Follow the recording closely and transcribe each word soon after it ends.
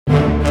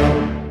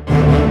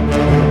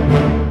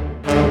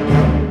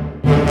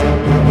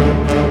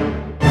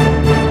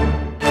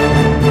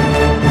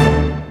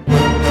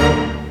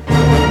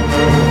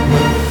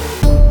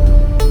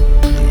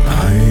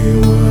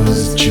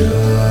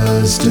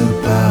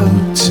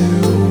about to.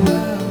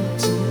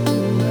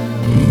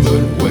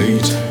 But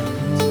wait,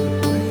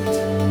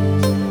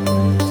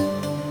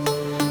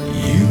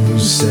 you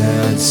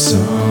said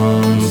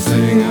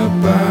something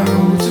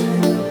about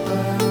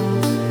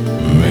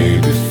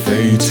maybe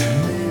fate.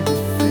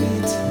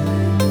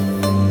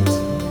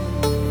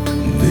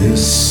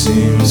 This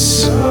seems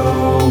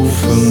so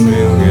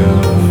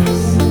familiar.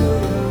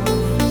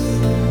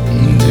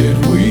 Did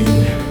we?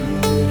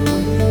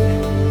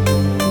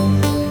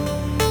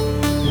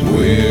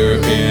 We're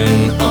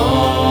in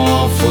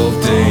awful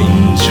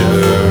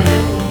danger.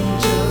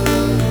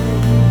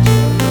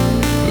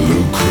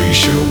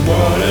 Lucretia,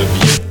 what have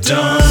you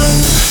done?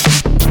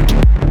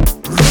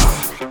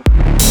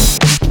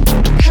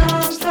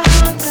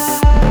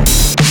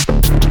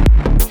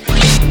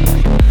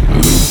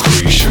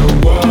 Lucretia,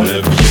 what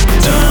have you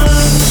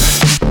done?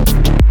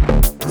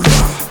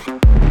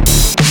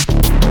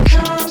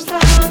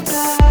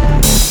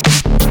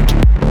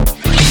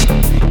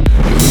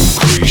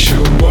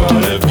 Lucretia,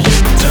 what have you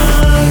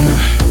done?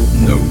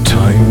 No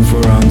time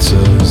for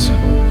answers.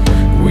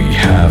 We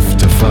have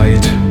to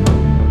fight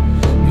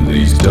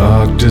these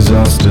dark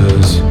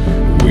disasters.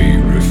 We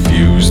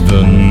refuse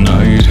the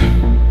night.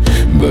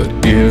 But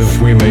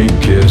if we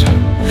make it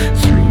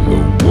through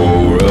the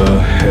war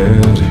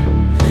ahead,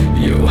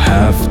 you'll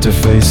have to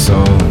face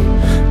all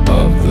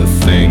of the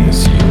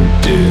things you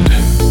did.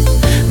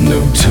 No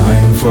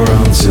time for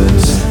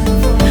answers.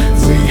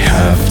 We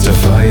have to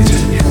fight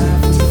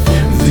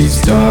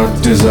these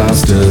dark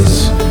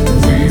disasters.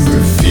 We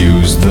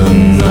refuse the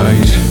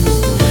night.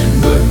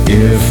 But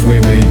if we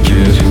make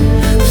it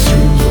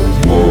through the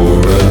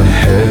war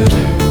ahead,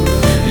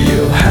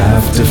 you'll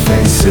have to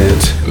face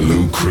it.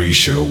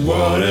 Lucretia,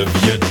 what have